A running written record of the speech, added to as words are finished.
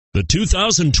The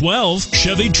 2012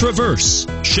 Chevy Traverse.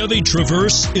 Chevy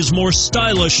Traverse is more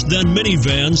stylish than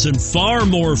minivans and far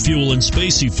more fuel and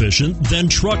space efficient than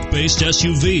truck-based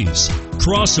SUVs.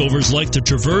 Crossovers like the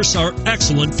Traverse are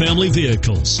excellent family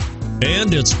vehicles,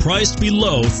 and it's priced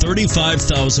below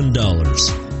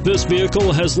 $35,000. This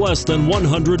vehicle has less than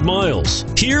 100 miles.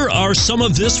 Here are some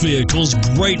of this vehicle's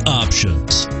great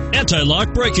options: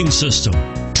 anti-lock braking system,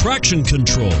 traction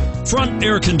control, front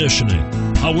air conditioning,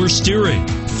 power steering,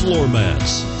 floor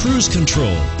mats, cruise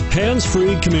control,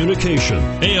 hands-free communication,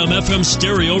 AM/FM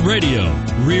stereo radio,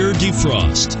 rear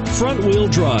defrost, front-wheel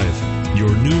drive.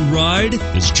 Your new ride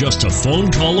is just a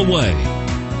phone call away.